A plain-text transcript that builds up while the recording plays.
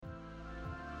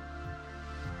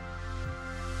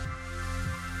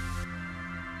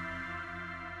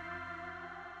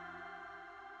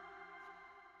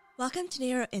Welcome to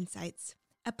Nurau Insights,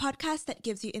 a podcast that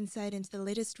gives you insight into the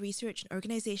latest research in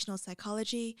organizational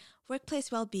psychology,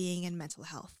 workplace well-being, and mental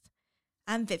health.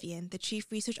 I'm Vivian, the Chief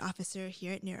Research Officer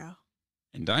here at Nurau.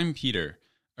 And I'm Peter,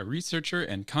 a researcher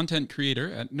and content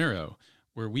creator at Nurau,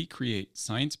 where we create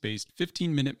science-based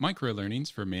 15-minute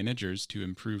microlearnings for managers to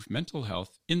improve mental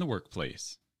health in the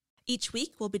workplace. Each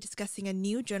week, we'll be discussing a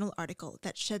new journal article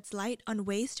that sheds light on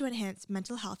ways to enhance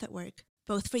mental health at work,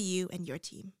 both for you and your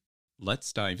team.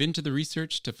 Let's dive into the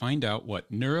research to find out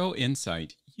what neuro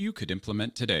insight you could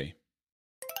implement today.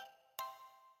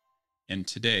 And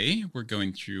today, we're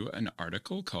going through an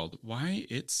article called Why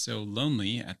It's So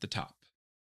Lonely at the Top.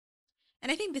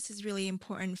 And I think this is really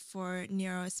important for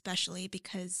Nurau especially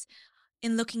because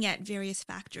in looking at various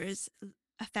factors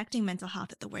affecting mental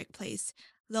health at the workplace,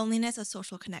 loneliness or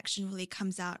social connection really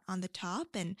comes out on the top,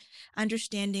 and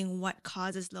understanding what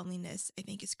causes loneliness, I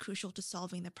think, is crucial to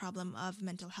solving the problem of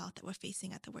mental health that we're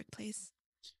facing at the workplace.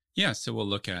 Yeah, so we'll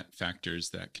look at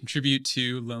factors that contribute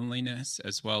to loneliness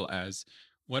as well as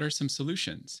what are some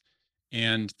solutions.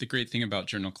 And the great thing about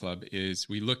Journal Club is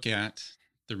we look at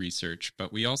the research,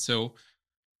 but we also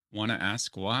want to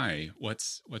ask why,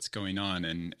 what's going on,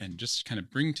 and just kind of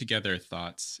bring together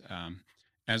thoughts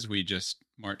as we just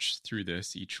march through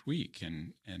this each week.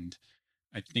 And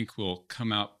I think we'll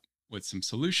come out with some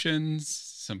solutions,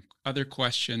 some other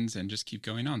questions, and just keep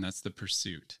going on. That's the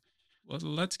pursuit. Well,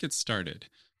 let's get started.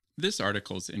 This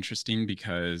article is interesting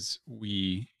because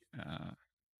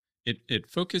it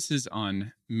focuses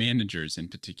on managers in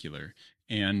particular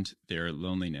and their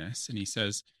loneliness. And he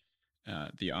says,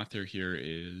 the author here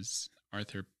is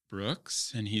Arthur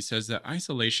Brooks, and he says that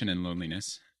isolation and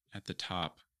loneliness at the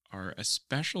top are a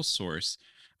special source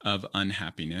of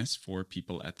unhappiness for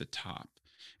people at the top.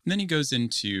 And then he goes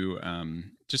into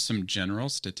just some general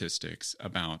statistics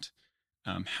about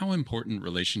how important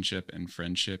relationship and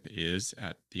friendship is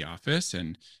at the office.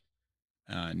 And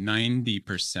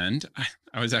 90%,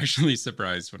 I was actually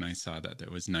surprised when I saw that it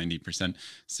was 90%,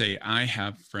 say, I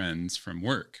have friends from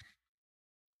work.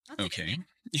 Okay.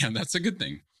 Yeah, that's a good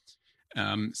thing.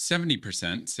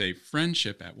 70% say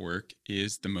friendship at work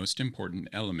is the most important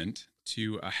element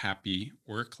to a happy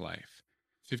work life.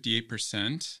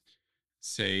 58%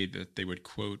 say that they would,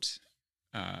 quote,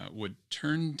 would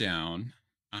turn down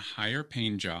a higher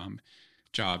paying job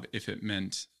if it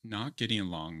meant not getting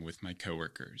along with my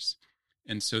coworkers.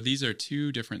 And so these are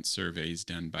two different surveys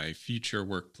done by Future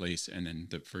Workplace and then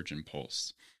the Virgin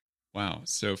Pulse. Wow.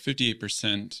 So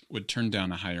 58% would turn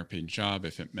down a higher paid job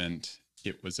if it meant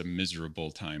it was a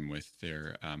miserable time with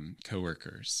their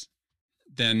coworkers.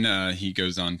 Then he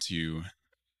goes on to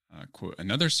quote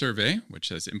another survey, which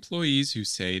says employees who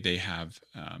say they have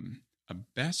a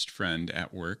best friend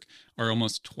at work are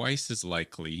almost twice as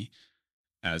likely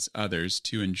as others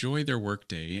to enjoy their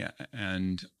workday,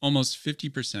 and almost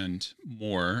 50%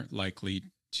 more likely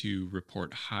to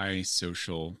report high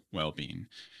social well-being.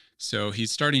 So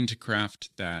he's starting to craft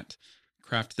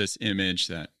this image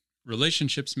that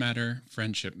relationships matter,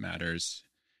 friendship matters,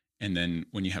 and then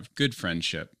when you have good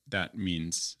friendship, that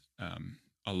means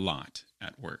a lot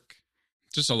at work.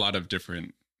 Just a lot of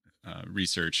different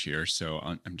research here, so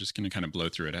I'm just going to kind of blow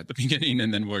through it at the beginning,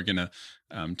 and then we're going to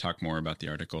talk more about the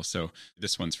article. So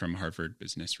this one's from Harvard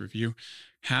Business Review.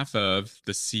 Half of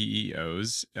the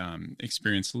CEOs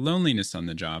experience loneliness on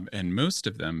the job, and most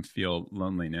of them feel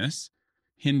loneliness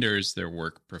hinders their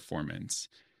work performance.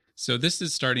 So this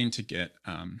is starting to get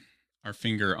our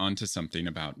finger onto something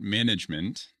about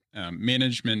management.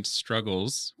 Management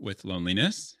struggles with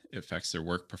loneliness. It affects their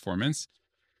work performance.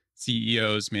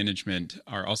 CEOs, management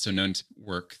are also known to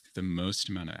work the most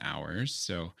amount of hours.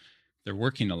 So they're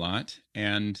working a lot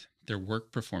and their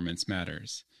work performance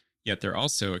matters. Yet they're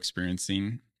also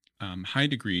experiencing high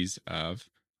degrees of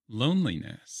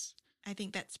loneliness. I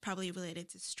think that's probably related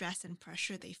to stress and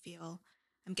pressure they feel,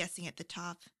 I'm guessing, at the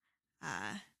top.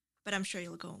 But I'm sure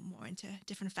you'll go more into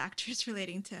different factors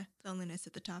relating to loneliness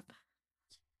at the top.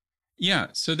 Yeah,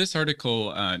 so this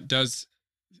article does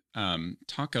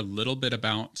talk a little bit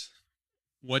about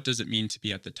what does it mean to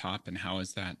be at the top and how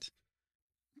is that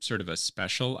sort of a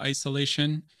special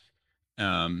isolation,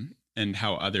 and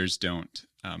how others don't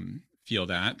feel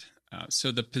that.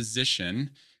 So the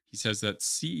position, he says that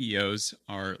CEOs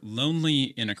are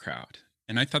lonely in a crowd.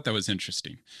 And I thought that was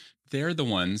interesting. They're the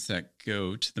ones that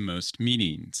go to the most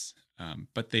meetings,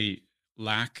 but they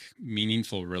lack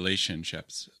meaningful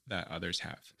relationships that others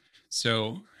have.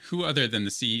 So who other than the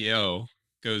CEO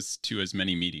goes to as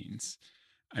many meetings?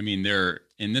 I mean, they're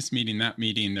in this meeting, that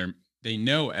meeting, they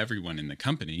know everyone in the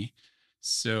company.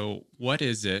 So what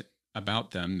is it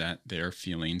about them that they're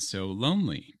feeling so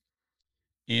lonely?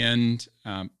 And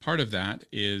part of that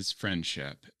is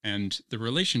friendship and the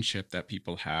relationship that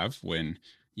people have when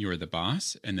you're the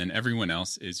boss and then everyone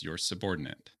else is your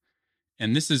subordinate.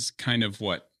 And this is kind of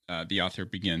what the author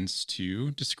begins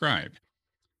to describe.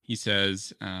 He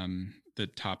says the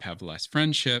top have less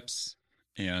friendships,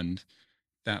 and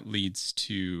that leads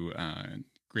to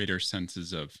greater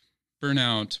senses of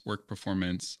burnout, work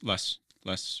performance, less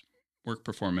work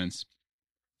performance.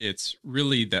 It's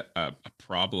really a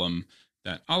problem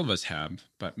that all of us have,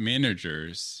 but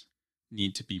managers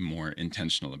need to be more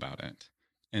intentional about it.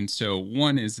 And so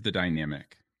one is the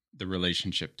dynamic, the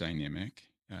relationship dynamic.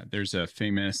 There's a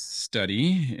famous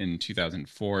study in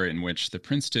 2004 in which the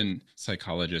Princeton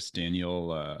psychologist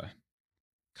Daniel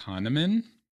Kahneman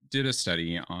did a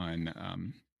study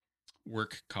on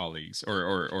work colleagues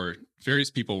or various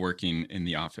people working in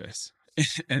the office.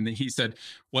 And he said,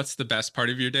 what's the best part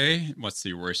of your day? What's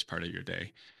the worst part of your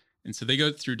day? And so they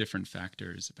go through different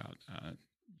factors about,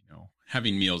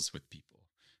 having meals with people,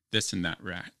 this and that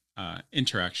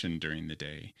interaction during the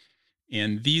day.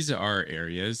 And these are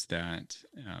areas that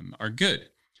are good.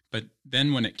 But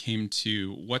then when it came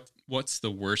to what's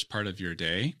the worst part of your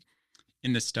day,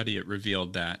 in the study, it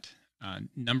revealed that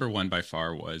number one by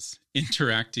far was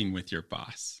interacting with your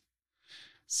boss.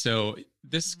 So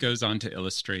this goes on to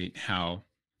illustrate how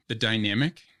the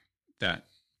dynamic that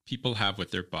people have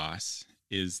with their boss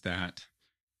is that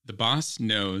the boss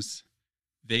knows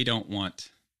they don't want,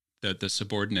 the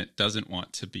subordinate doesn't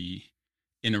want to be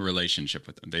in a relationship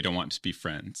with them. They don't want to be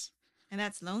friends. And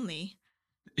that's lonely.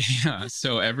 Yeah.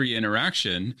 So every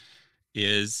interaction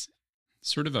is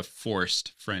sort of a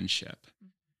forced friendship.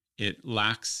 It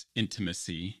lacks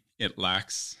intimacy. It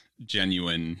lacks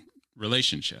genuine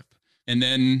relationship. And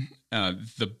then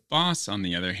the boss, on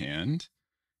the other hand,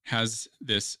 has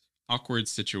this awkward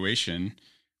situation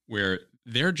where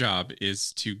their job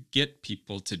is to get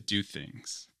people to do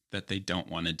things that they don't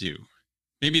want to do.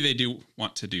 Maybe they do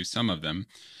want to do some of them,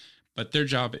 but their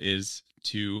job is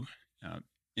to,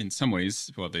 in some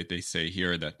ways, well, they say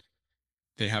here that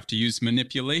they have to use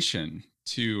manipulation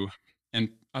and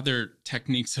other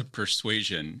techniques of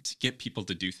persuasion to get people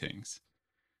to do things.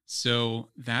 So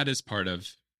that is part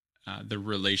of the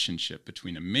relationship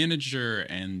between a manager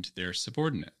and their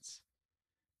subordinates.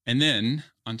 And then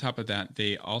on top of that,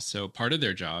 they also, part of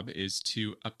their job is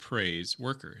to appraise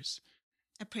workers.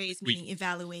 Appraise meaning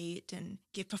evaluate and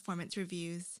give performance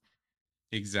reviews.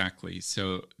 Exactly.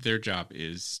 So their job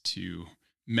is to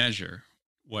measure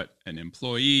what an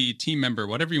employee, team member,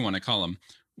 whatever you want to call them,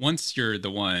 once you're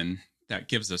the one that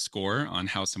gives a score on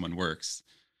how someone works,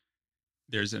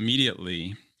 there's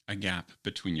immediately a gap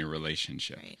between your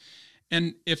relationship. Right.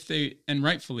 And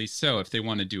rightfully so, if they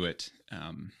want to do it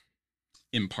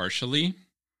impartially,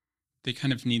 they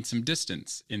kind of need some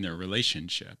distance in their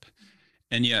relationship.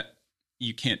 And yet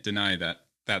you can't deny that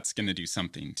that's going to do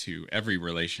something to every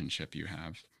relationship you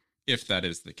have, if that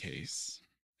is the case.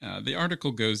 The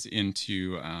article goes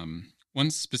into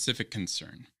one specific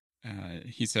concern.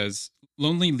 He says,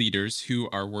 lonely leaders who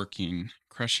are working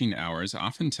crushing hours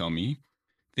often tell me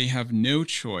they have no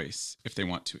choice if they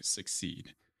want to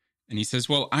succeed. And he says,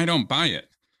 well, I don't buy it.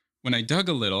 When I dug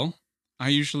a little, I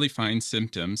usually find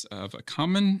symptoms of a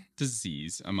common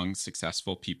disease among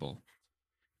successful people.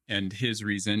 And his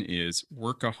reason is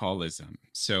workaholism.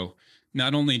 So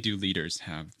not only do leaders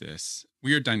have this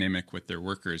weird dynamic with their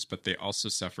workers, but they also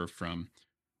suffer from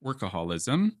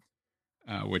workaholism,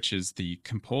 which is the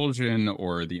compulsion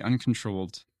or the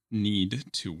uncontrolled need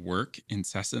to work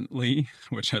incessantly,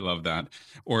 which I love that.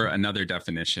 Or another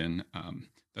definition,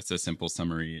 that's a simple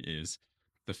summary, is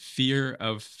the fear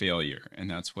of failure. And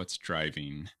that's what's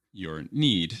driving your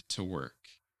need to work.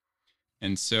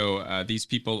 And so these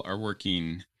people are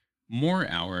working more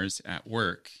hours at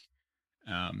work,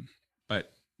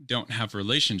 but don't have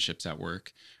relationships at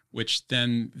work, which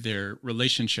then their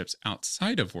relationships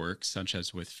outside of work, such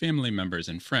as with family members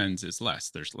and friends, is less.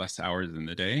 There's less hours in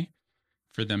the day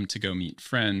for them to go meet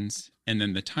friends. And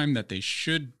then the time that they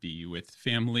should be with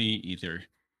family, either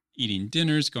eating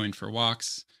dinners, going for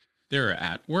walks, they're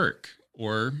at work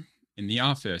or in the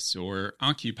office or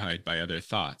occupied by other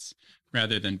thoughts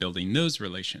rather than building those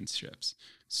relationships.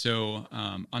 So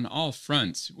on all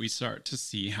fronts, we start to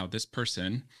see how this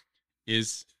person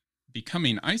is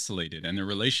becoming isolated and their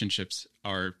relationships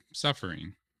are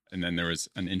suffering. And then there was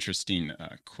an interesting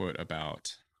quote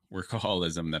about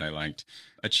workaholism that I liked.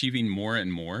 Achieving more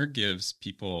and more gives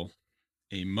people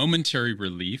a momentary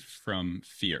relief from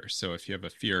fear. So if you have a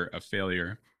fear of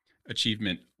failure,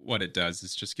 achievement, what it does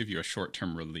is just give you a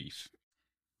short-term relief.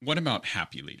 What about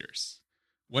happy leaders?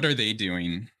 What are they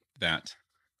doing that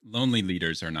lonely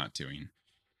leaders are not doing?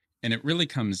 And it really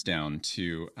comes down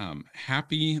to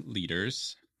happy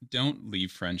leaders don't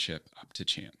leave friendship up to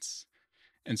chance.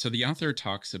 And so the author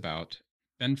talks about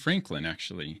Ben Franklin,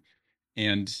 actually.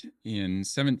 And in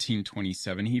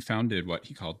 1727, he founded what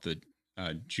he called the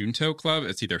Junto Club.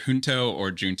 It's either Junto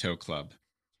or Junto Club.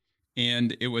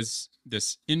 And it was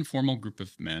this informal group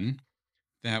of men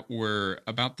that were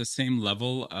about the same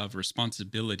level of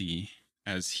responsibility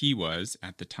as he was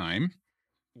at the time.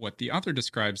 What the author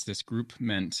describes this group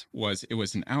meant was it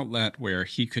was an outlet where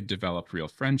he could develop real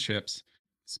friendships,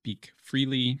 speak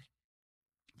freely,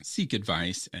 seek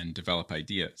advice, and develop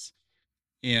ideas.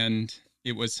 And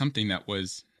it was something that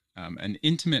was an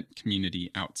intimate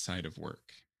community outside of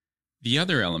work. The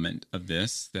other element of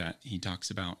this that he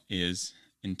talks about is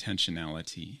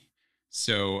intentionality.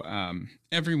 So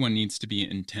everyone needs to be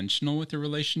intentional with their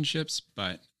relationships,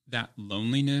 but that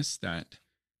loneliness that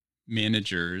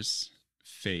managers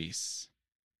face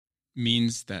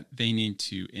means that they need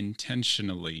to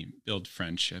intentionally build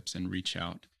friendships and reach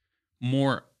out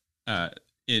more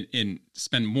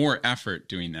spend more effort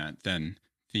doing that than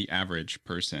the average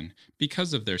person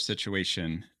because of their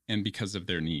situation and because of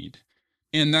their need.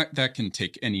 And that can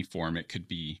take any form. It could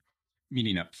be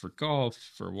meeting up for golf,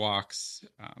 for walks.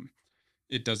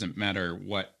 It doesn't matter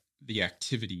what the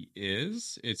activity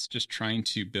is. It's just trying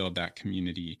to build that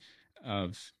community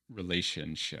of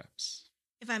relationships.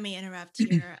 If I may interrupt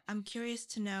here, I'm curious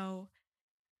to know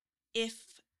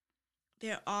if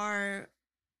there are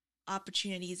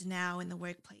opportunities now in the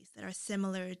workplace that are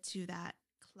similar to that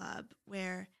club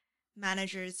where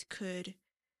managers could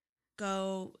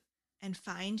go and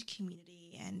find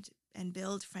community and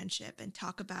build friendship and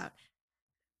talk about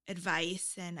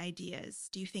advice and ideas.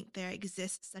 Do you think there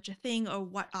exists such a thing, or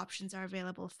what options are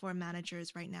available for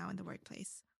managers right now in the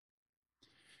workplace?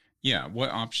 Yeah,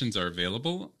 what options are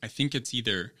available? I think it's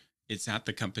either it's at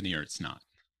the company or it's not.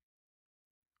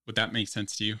 Would that make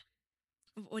sense to you?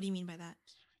 What do you mean by that?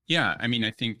 Yeah, I mean,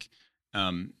 I think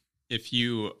if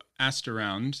you asked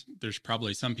around, there's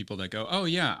probably some people that go, "Oh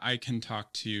yeah, I can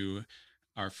talk to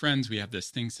our friends. We have this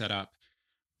thing set up,"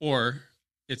 or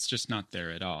it's just not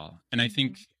there at all. And I Mm-hmm.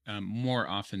 think more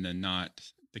often than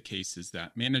not, the case is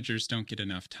that managers don't get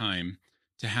enough time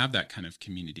to have that kind of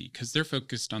community because they're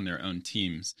focused on their own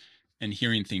teams and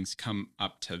hearing things come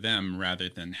up to them rather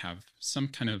than have some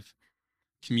kind of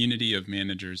community of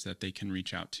managers that they can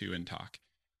reach out to and talk.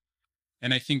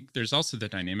 And I think there's also the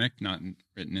dynamic, not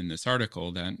written in this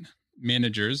article, that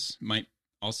managers might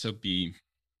also be,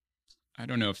 I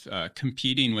don't know if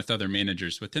competing with other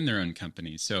managers within their own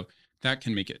companies. So that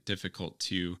can make it difficult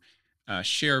to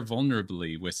share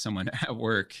vulnerably with someone at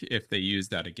work if they use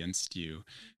that against you.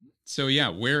 So, yeah,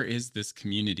 where is this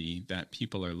community that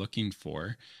people are looking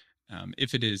for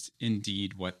if it is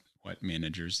indeed what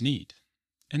managers need?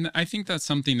 And I think that's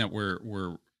something that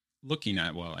we're looking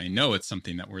at. Well, I know it's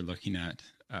something that we're looking at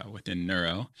within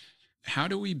Nurau. How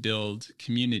do we build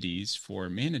communities for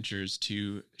managers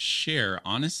to share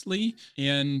honestly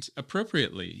and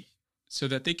appropriately so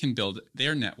that they can build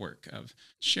their network of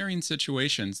sharing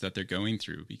situations that they're going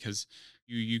through? Because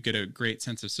you get a great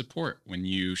sense of support when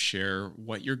you share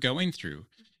what you're going through.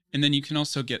 And then you can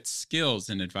also get skills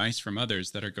and advice from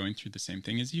others that are going through the same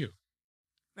thing as you.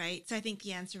 Right. So I think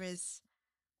the answer is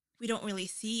we don't really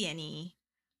see any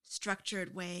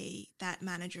structured way that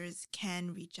managers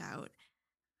can reach out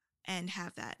and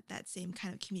have that same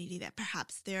kind of community that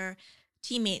perhaps their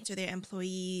teammates or their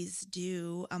employees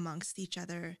do amongst each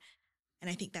other. And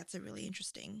I think that's a really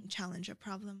interesting challenge or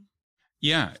problem.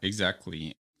 Yeah,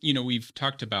 exactly. You know, we've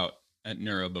talked about at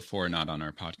Neuro before, not on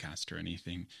our podcast or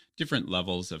anything, different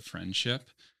levels of friendship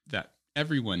that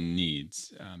everyone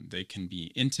needs. They can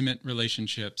be intimate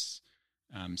relationships,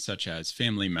 such as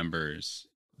family members.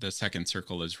 The second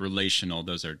circle is relational.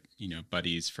 Those are,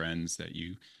 buddies, friends that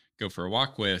you go for a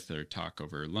walk with or talk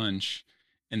over lunch.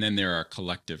 And then there are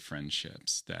collective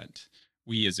friendships that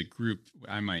we as a group,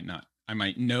 I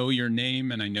might know your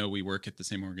name and I know we work at the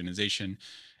same organization.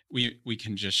 We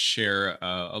can just share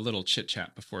a little chit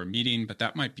chat before a meeting, but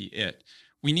that might be it.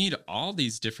 We need all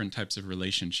these different types of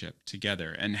relationship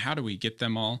together. And how do we get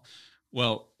them all?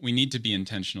 Well, we need to be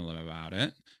intentional about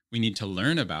it. We need to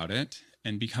learn about it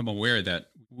and become aware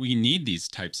that we need these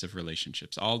types of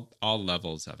relationships, all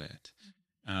levels of it.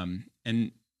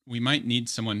 And we might need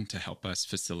someone to help us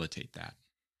facilitate that.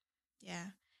 Yeah.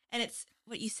 And it's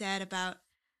what you said about,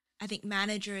 I think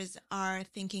managers are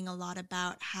thinking a lot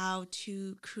about how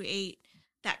to create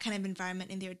that kind of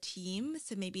environment in their team.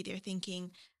 So maybe they're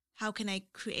thinking, how can I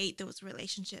create those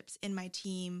relationships in my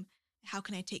team? How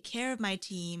can I take care of my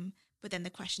team? But then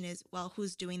the question is, well,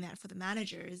 who's doing that for the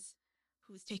managers?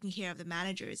 who's taking care of the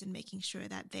managers and making sure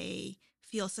that they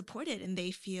feel supported and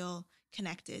they feel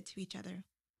connected to each other.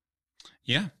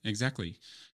 Yeah, exactly.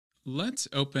 Let's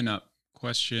open up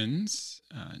questions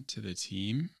to the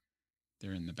team.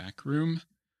 They're in the back room.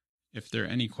 If there are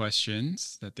any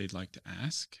questions that they'd like to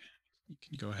ask, you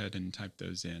can go ahead and type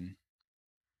those in,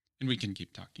 and we can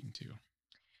keep talking too.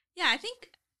 Yeah, I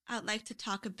think I'd like to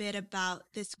talk a bit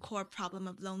about this core problem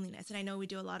of loneliness. And I know we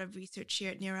do a lot of research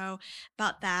here at Nurau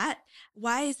about that.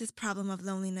 Why is this problem of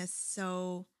loneliness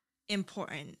so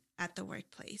important at the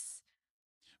workplace?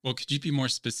 Well, could you be more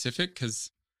specific?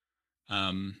 Because,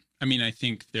 I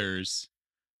think there's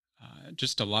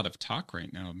just a lot of talk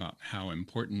right now about how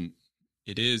important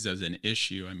it is as an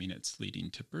issue. I mean, it's leading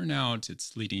to burnout,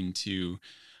 it's leading to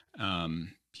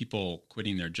people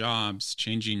quitting their jobs,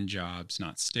 changing jobs,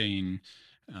 not staying.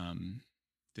 Um,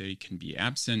 they can be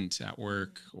absent at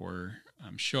work or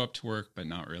show up to work, but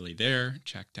not really there,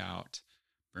 checked out,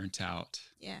 burnt out,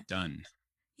 Yeah. done.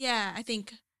 Yeah, I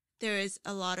think there is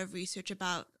a lot of research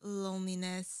about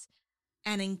loneliness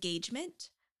and engagement.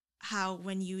 How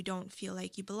when you don't feel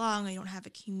like you belong or you don't have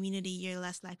a community, you're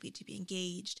less likely to be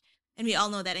engaged. And we all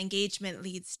know that engagement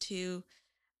leads to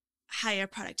higher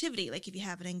productivity. Like if you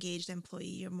have an engaged employee,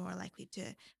 you're more likely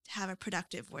to have a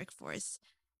productive workforce.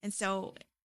 And so,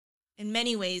 in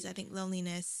many ways, I think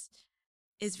loneliness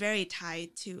is very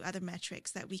tied to other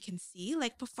metrics that we can see,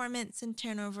 like performance and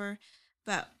turnover,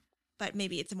 but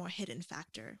maybe it's a more hidden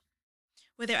factor.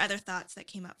 Were there other thoughts that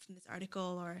came up from this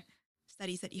article or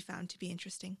studies that you found to be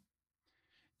interesting?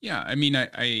 Yeah,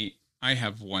 I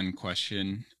have one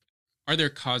question. Are there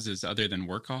causes other than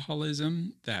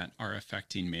workaholism that are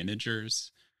affecting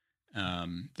managers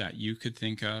that you could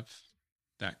think of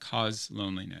that cause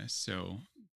loneliness? So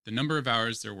the number of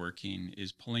hours they're working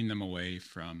is pulling them away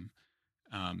from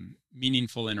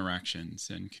meaningful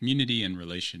interactions and community and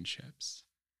relationships.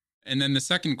 And then the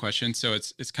second question, so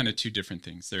it's kind of two different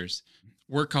things. There's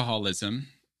workaholism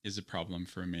is a problem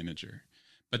for a manager,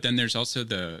 but then there's also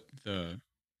the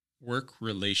work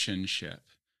relationship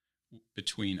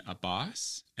between a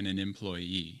boss and an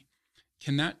employee.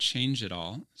 Can that change at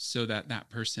all so that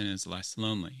that person is less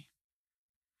lonely?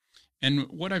 And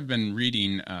what I've been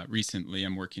reading recently,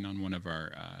 I'm working on one of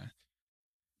our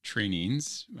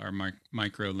trainings, our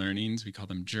micro learnings. We call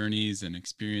them journeys and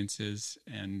experiences.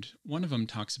 And one of them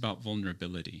talks about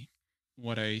vulnerability.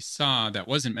 What I saw that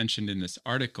wasn't mentioned in this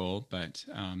article, but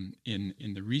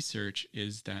in the research,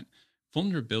 is that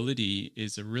vulnerability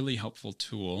is a really helpful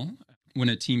tool. When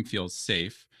a team feels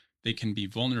safe, they can be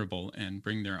vulnerable and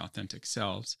bring their authentic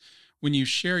selves. When you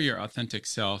share your authentic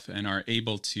self and are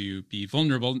able to be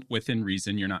vulnerable within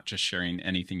reason, you're not just sharing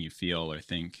anything you feel or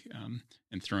think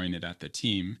and throwing it at the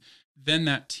team, then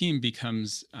that team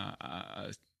becomes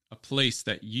a place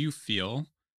that you feel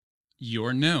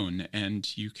you're known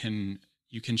and you can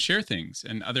share things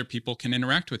and other people can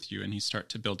interact with you and you start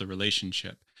to build a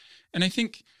relationship. And I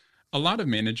think a lot of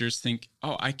managers think,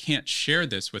 oh, I can't share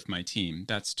this with my team.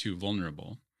 That's too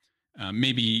vulnerable.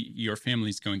 Maybe your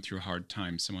family's going through a hard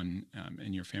time. Someone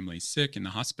in your family is sick in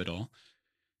the hospital.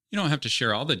 You don't have to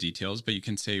share all the details, but you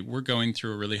can say, we're going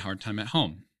through a really hard time at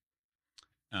home.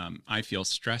 I feel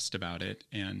stressed about it.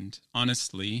 And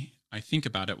honestly, I think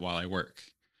about it while I work.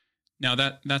 Now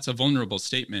that's a vulnerable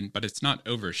statement, but it's not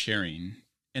oversharing.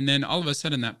 And then all of a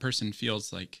sudden that person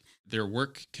feels like their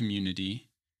work community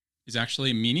is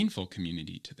actually a meaningful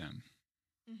community to them.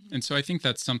 Mm-hmm. And so I think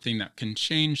that's something that can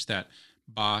change that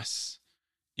boss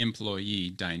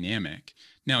employee dynamic.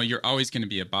 Now you're always going to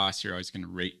be a boss, you're always going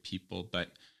to rate people, but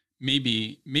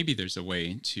maybe there's a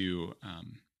way to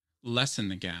lessen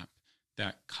the gap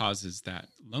that causes that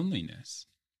loneliness.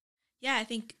 Yeah, I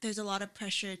think there's a lot of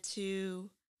pressure to,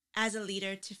 as a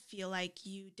leader, to feel like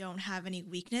you don't have any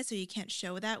weakness or you can't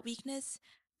show that weakness.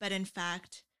 But in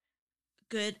fact,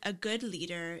 a good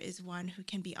leader is one who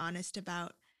can be honest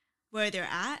about where they're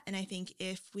at. And I think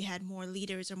if we had more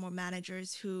leaders or more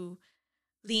managers who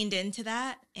leaned into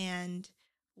that and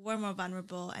were more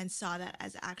vulnerable and saw that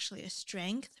as actually a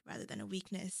strength rather than a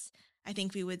weakness, I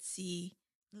think we would see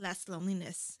less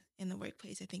loneliness in the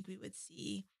workplace. I think we would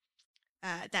see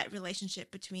that relationship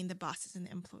between the bosses and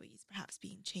the employees perhaps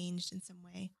being changed in some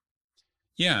way.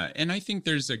 Yeah, and I think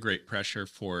there's a great pressure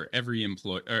for every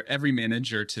employee or every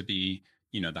manager to be,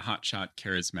 the hotshot,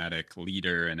 charismatic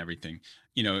leader and everything.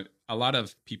 A lot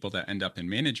of people that end up in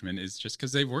management is just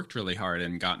because they've worked really hard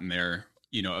and gotten there,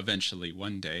 eventually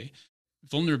one day.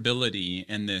 Vulnerability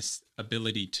and this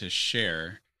ability to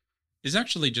share is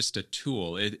actually just a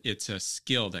tool. It's a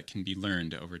skill that can be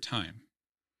learned over time.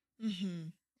 Mm-hmm.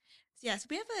 So, yes,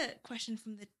 we have a question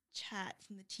from the chat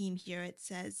from the team here. It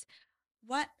says,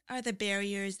 What are the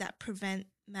barriers that prevent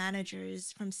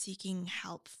managers from seeking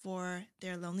help for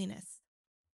their loneliness?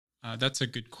 That's a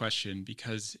good question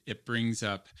because it brings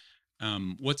up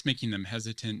what's making them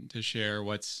hesitant to share,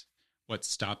 what's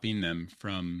stopping them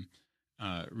from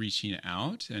reaching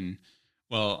out, and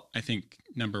well, I think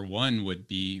number one would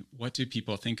be what do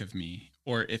people think of me,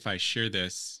 or if I share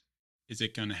this, is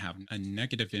it going to have a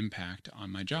negative impact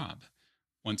on my job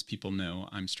once people know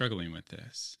I'm struggling with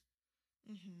this?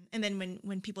 And then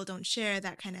when people don't share,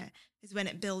 that kind of is when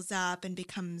it builds up and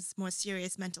becomes more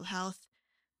serious mental health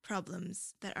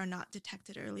problems that are not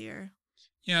detected earlier.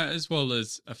 Yeah, as well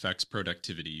as affects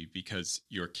productivity because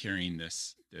you're carrying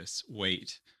this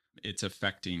weight. It's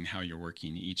affecting how you're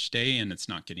working each day and it's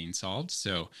not getting solved.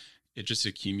 So it just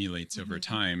accumulates over hmm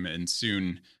time and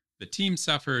soon the team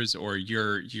suffers or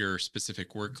your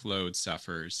specific workload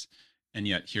suffers. And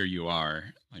yet here you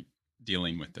are like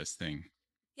dealing with this thing.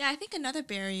 Yeah, I think another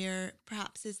barrier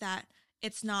perhaps is that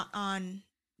it's not on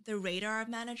the radar of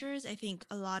managers. I think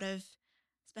a lot of,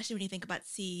 especially when you think about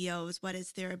CEOs, what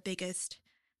is their biggest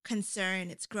concern?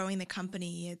 It's growing the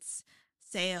company, it's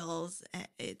sales,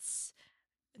 it's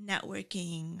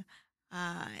networking,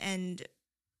 and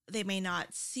they may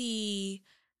not see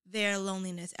their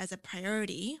loneliness as a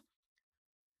priority.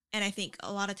 And I think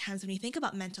a lot of times when you think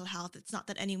about mental health, it's not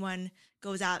that anyone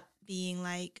goes out being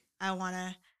like, I want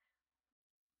to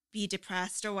be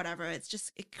depressed or whatever. It's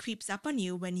just, it creeps up on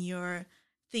you when you're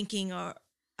thinking or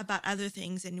about other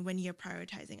things and when you're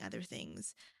prioritizing other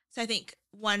things. So I think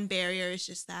one barrier is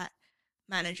just that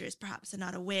managers perhaps are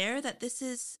not aware that this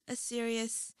is a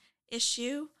serious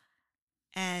issue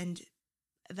and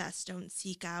thus don't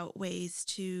seek out ways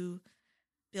to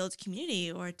build community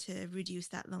or to reduce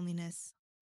that loneliness.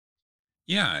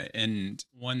 Yeah, and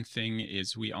one thing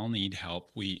is we all need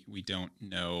help. We don't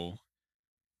know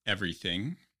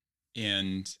everything,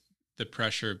 and the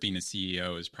pressure of being a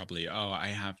CEO is probably, oh, I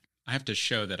have to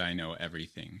show that I know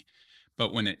everything.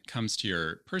 But when it comes to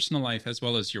your personal life as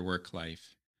well as your work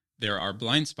life, there are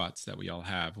blind spots that we all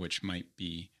have, which might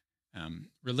be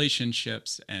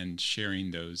relationships and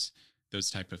sharing those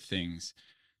type of things.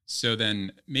 So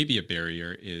then maybe a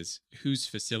barrier is who's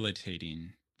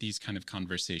facilitating these kind of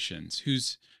conversations,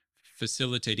 who's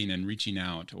facilitating and reaching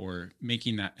out or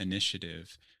making that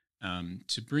initiative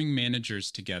to bring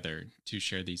managers together to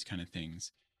share these kind of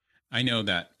things. I know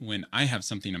that when I have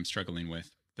something I'm struggling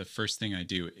with, the first thing I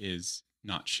do is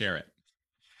not share it.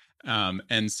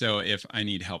 And so if I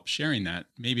need help sharing that,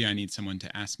 maybe I need someone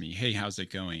to ask me, hey, how's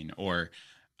it going? Or,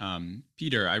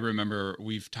 Peter, I remember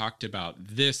we've talked about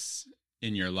this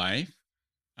in your life.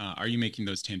 Are you making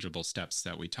those tangible steps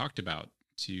that we talked about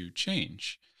to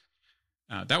change?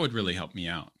 That would really help me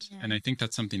out. Yeah. And I think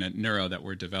that's something at Nurau that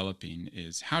we're developing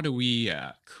is how do we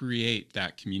create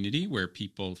that community where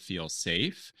people feel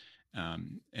safe,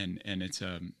 and it's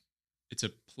a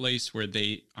place where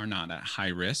they are not at high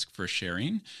risk for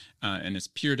sharing, and it's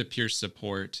peer-to-peer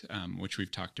support, which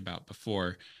we've talked about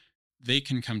before. They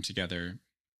can come together,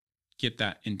 get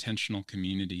that intentional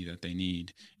community that they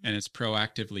need, and it's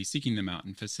proactively seeking them out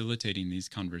and facilitating these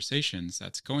conversations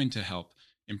that's going to help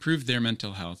improve their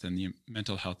mental health and the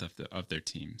mental health of their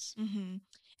teams. Mm-hmm.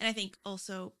 And I think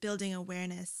also building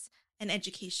awareness and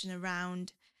education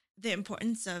around the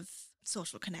importance of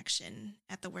social connection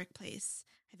at the workplace,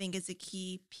 I think is a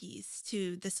key piece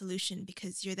to the solution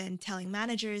because you're then telling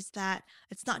managers that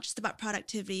it's not just about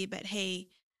productivity, but hey,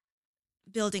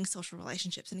 building social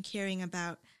relationships and caring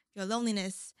about your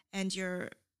loneliness and your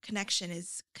connection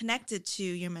is connected to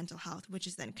your mental health, which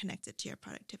is then connected to your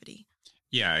productivity.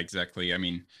 Yeah, exactly. I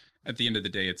mean, at the end of the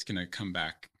day, it's going to come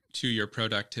back to your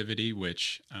productivity,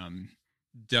 which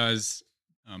does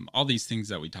all these things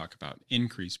that we talk about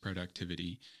increase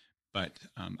productivity, but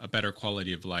a better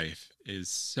quality of life is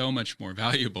so much more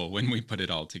valuable when we put it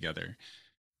all together.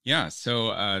 Yeah,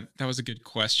 so that was a good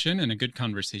question and a good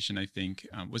conversation, I think.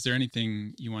 Was there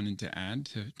anything you wanted to add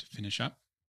to finish up?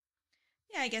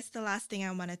 Yeah, I guess the last thing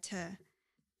I wanted to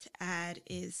add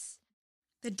is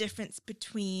the difference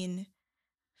between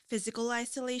physical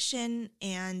isolation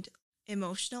and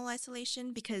emotional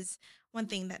isolation because one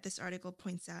thing that this article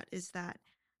points out is that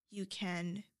you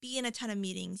can be in a ton of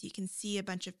meetings, you can see a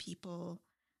bunch of people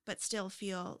but still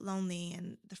feel lonely,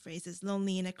 and the phrase is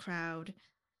lonely in a crowd.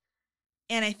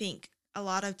 And I think a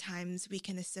lot of times we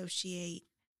can associate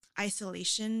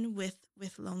isolation with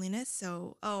loneliness.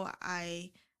 So, oh,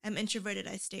 I am introverted,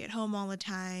 I stay at home all the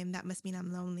time, that must mean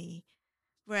I'm lonely.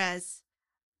 Whereas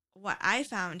what I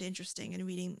found interesting in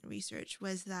reading research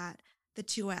was that the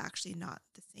two are actually not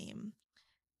the same.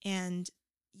 And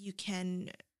you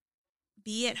can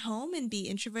be at home and be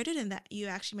introverted, and that you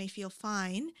actually may feel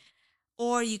fine.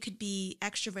 or you could be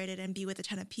extroverted and be with a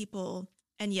ton of people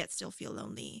and yet still feel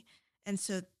lonely. And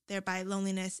so, thereby,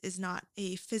 loneliness is not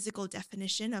a physical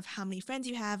definition of how many friends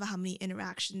you have, or how many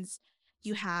interactions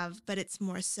you have, but it's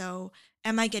more so,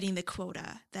 am I getting the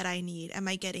quota that I need? Am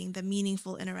I getting the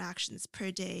meaningful interactions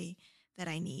per day that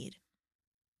I need?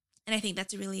 And I think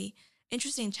that's a really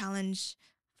interesting challenge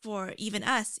for even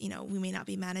us. We may not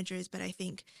be managers, but I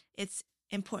think it's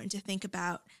important to think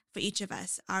about for each of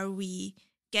us. Are we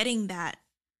getting that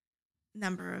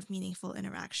number of meaningful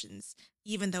interactions,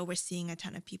 even though we're seeing a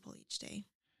ton of people each day?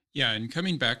 Yeah, and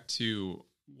coming back to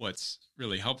what's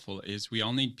really helpful is we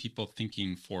all need people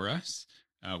thinking for us.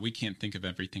 We can't think of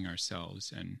everything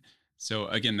ourselves. And so,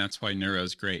 again, that's why Neuro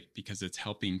is great because it's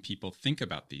helping people think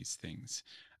about these things.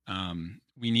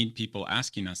 We need people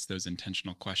asking us those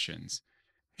intentional questions.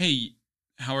 Hey,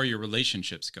 how are your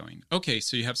relationships going? Okay,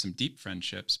 so you have some deep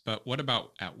friendships, but what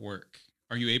about at work?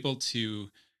 Are you able to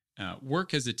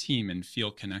work as a team and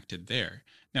feel connected there?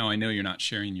 Now, I know you're not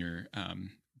sharing your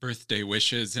birthday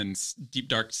wishes and deep,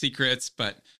 dark secrets,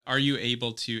 but are you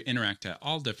able to interact at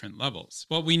all different levels?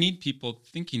 Well, we need people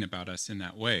thinking about us in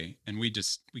that way, and we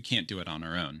can't do it on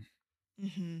our own.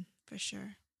 For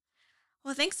sure.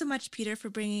 Well, thanks so much, Peter, for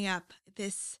bringing up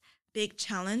this big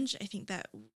challenge. I think that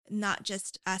not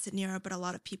just us at Nero, but a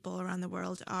lot of people around the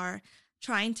world are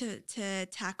trying to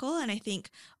tackle. And I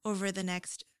think over the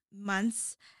next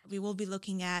months, we will be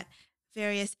looking at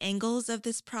various angles of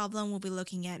this problem. We'll be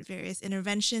looking at various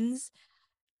interventions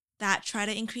that try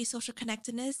to increase social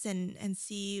connectedness and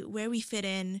see where we fit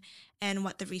in and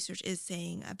what the research is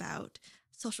saying about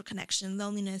social connection,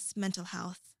 loneliness, mental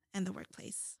health, and the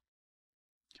workplace.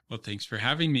 Well, thanks for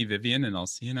having me, Vivian, and I'll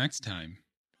see you next time.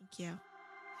 Thank you.